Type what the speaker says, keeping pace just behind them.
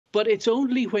But it's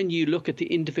only when you look at the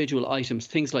individual items,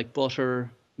 things like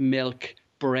butter, milk,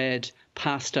 bread,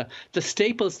 pasta, the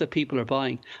staples that people are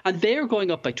buying, and they're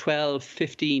going up by 12,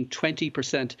 15,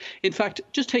 20%. In fact,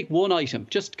 just take one item,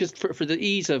 just because for the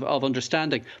ease of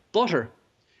understanding. Butter,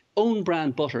 own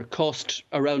brand butter, cost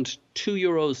around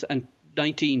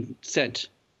 €2.19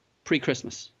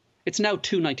 pre-Christmas. It's now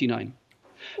 $2.99.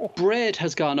 Bread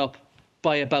has gone up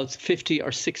by about 50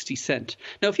 or 60 cent.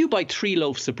 Now, if you buy 3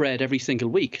 loaves of bread every single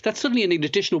week, that's suddenly an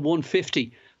additional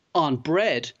 150 on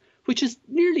bread, which is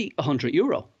nearly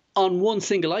 €100 on one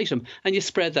single item. And you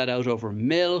spread that out over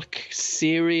milk,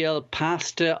 cereal,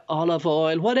 pasta, olive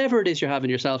oil, whatever it is you're having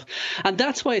yourself. And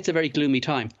that's why it's a very gloomy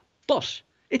time. But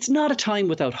it's not a time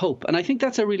without hope. And I think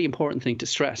that's a really important thing to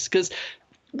stress, because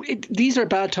these are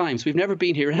bad times. We've never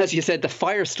been here. And as you said, the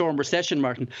firestorm recession,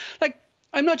 Martin, like,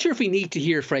 I'm not sure if we need to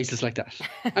hear phrases like that.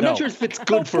 I'm not sure if it's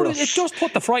good for us. It just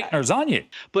put the frighteners on you.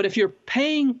 But if you're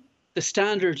paying the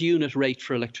standard unit rate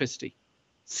for electricity,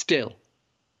 still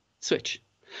switch.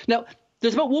 Now,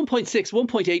 there's about 1.6,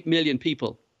 1.8 million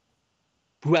people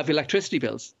who have electricity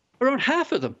bills. Around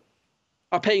half of them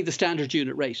are paying the standard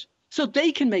unit rate. So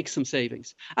they can make some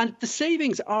savings. And the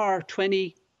savings are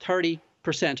 20, 30%.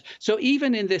 So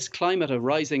even in this climate of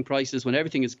rising prices, when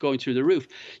everything is going through the roof,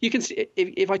 you can see,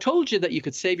 if I told you that you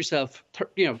could save yourself,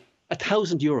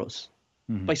 €1,000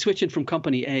 by switching from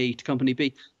company A to company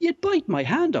B, you'd bite my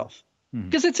hand off,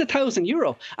 because it's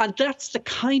 €1,000. And that's the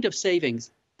kind of savings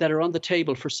that are on the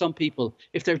table for some people.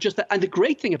 If they're just, and the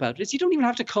great thing about it is you don't even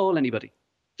have to call anybody.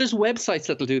 There's websites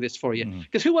that'll do this for you,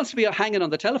 because who wants to be hanging on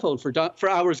the telephone for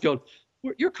hours going,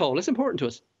 your call is important to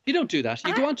us. You don't do that.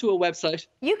 You go onto a website.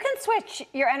 You can switch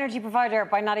your energy provider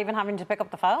by not even having to pick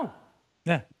up the phone.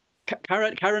 Yeah.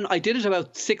 Karen, I did it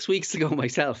about 6 weeks ago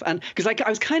myself. And because I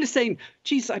was kind of saying,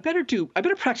 geez, I better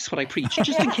practice what I preach,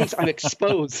 just in case I'm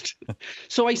exposed.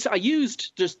 So I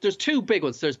used, there's 2 big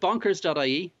ones. There's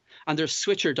bonkers.ie and there's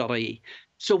switcher.ie.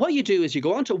 So what you do is you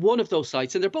go onto one of those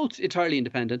sites, and they're both entirely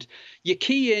independent. You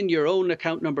key in your own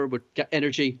account number with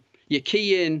energy. You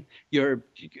key in your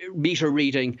meter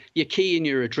reading, you key in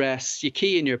your address, you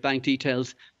key in your bank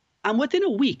details, and within a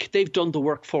week, they've done the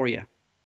work for you.